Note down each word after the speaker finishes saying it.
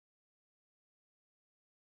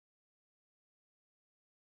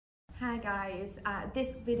Hi guys,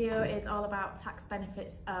 this video is all about tax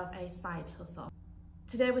benefits of a side hustle.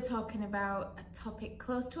 Today we're talking about a topic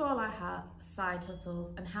close to all our hearts, side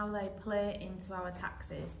hustles, and how they play into our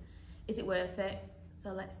taxes. Is it worth it?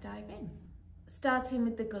 So let's dive in. Starting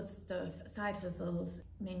with the good stuff, side hustles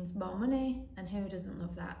means more money, and who doesn't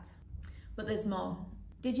love that? But there's more.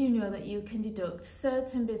 Did you know that you can deduct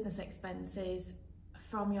certain business expenses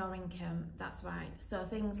from your income? That's right. So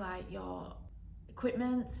things like your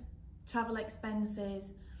equipment, travel expenses,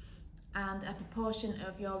 and a proportion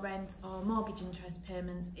of your rent or mortgage interest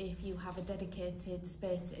payments if you have a dedicated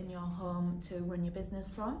space in your home to run your business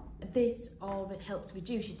from. This all helps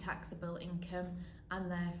reduce your taxable income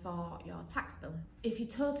and therefore your tax bill. If your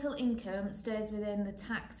total income stays within the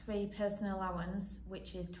tax-free personal allowance,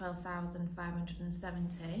 which is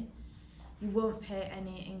 $12,570, you won't pay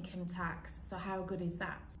any income tax. So how good is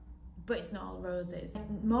that? But it's not all roses.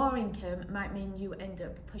 More income might mean you end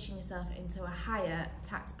up pushing yourself into a higher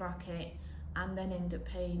tax bracket and then end up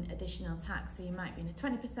paying additional tax. So you might be in a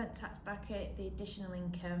 20% tax bracket, the additional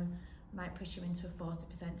income might push you into a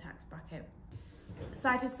 40% tax bracket.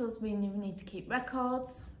 Side hustles mean you need to keep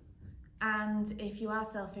records, and if you are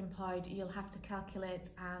self-employed, you'll have to calculate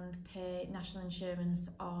and pay national insurance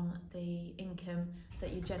on the income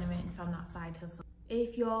that you're generating from that side hustle.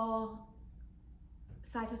 If your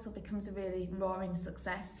side hustle becomes a really roaring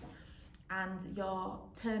success and your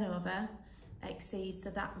turnover exceeds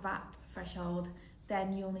that VAT threshold,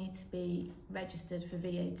 then you'll need to be registered for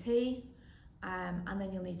VAT, and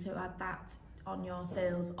then you'll need to add that on your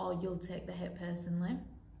sales, or you'll take the hit personally.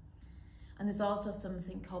 And there's also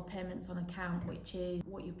something called payments on account, which is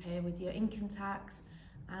what you pay with your income tax,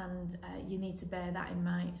 and you need to bear that in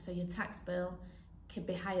mind. So your tax bill could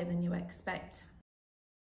be higher than you expect.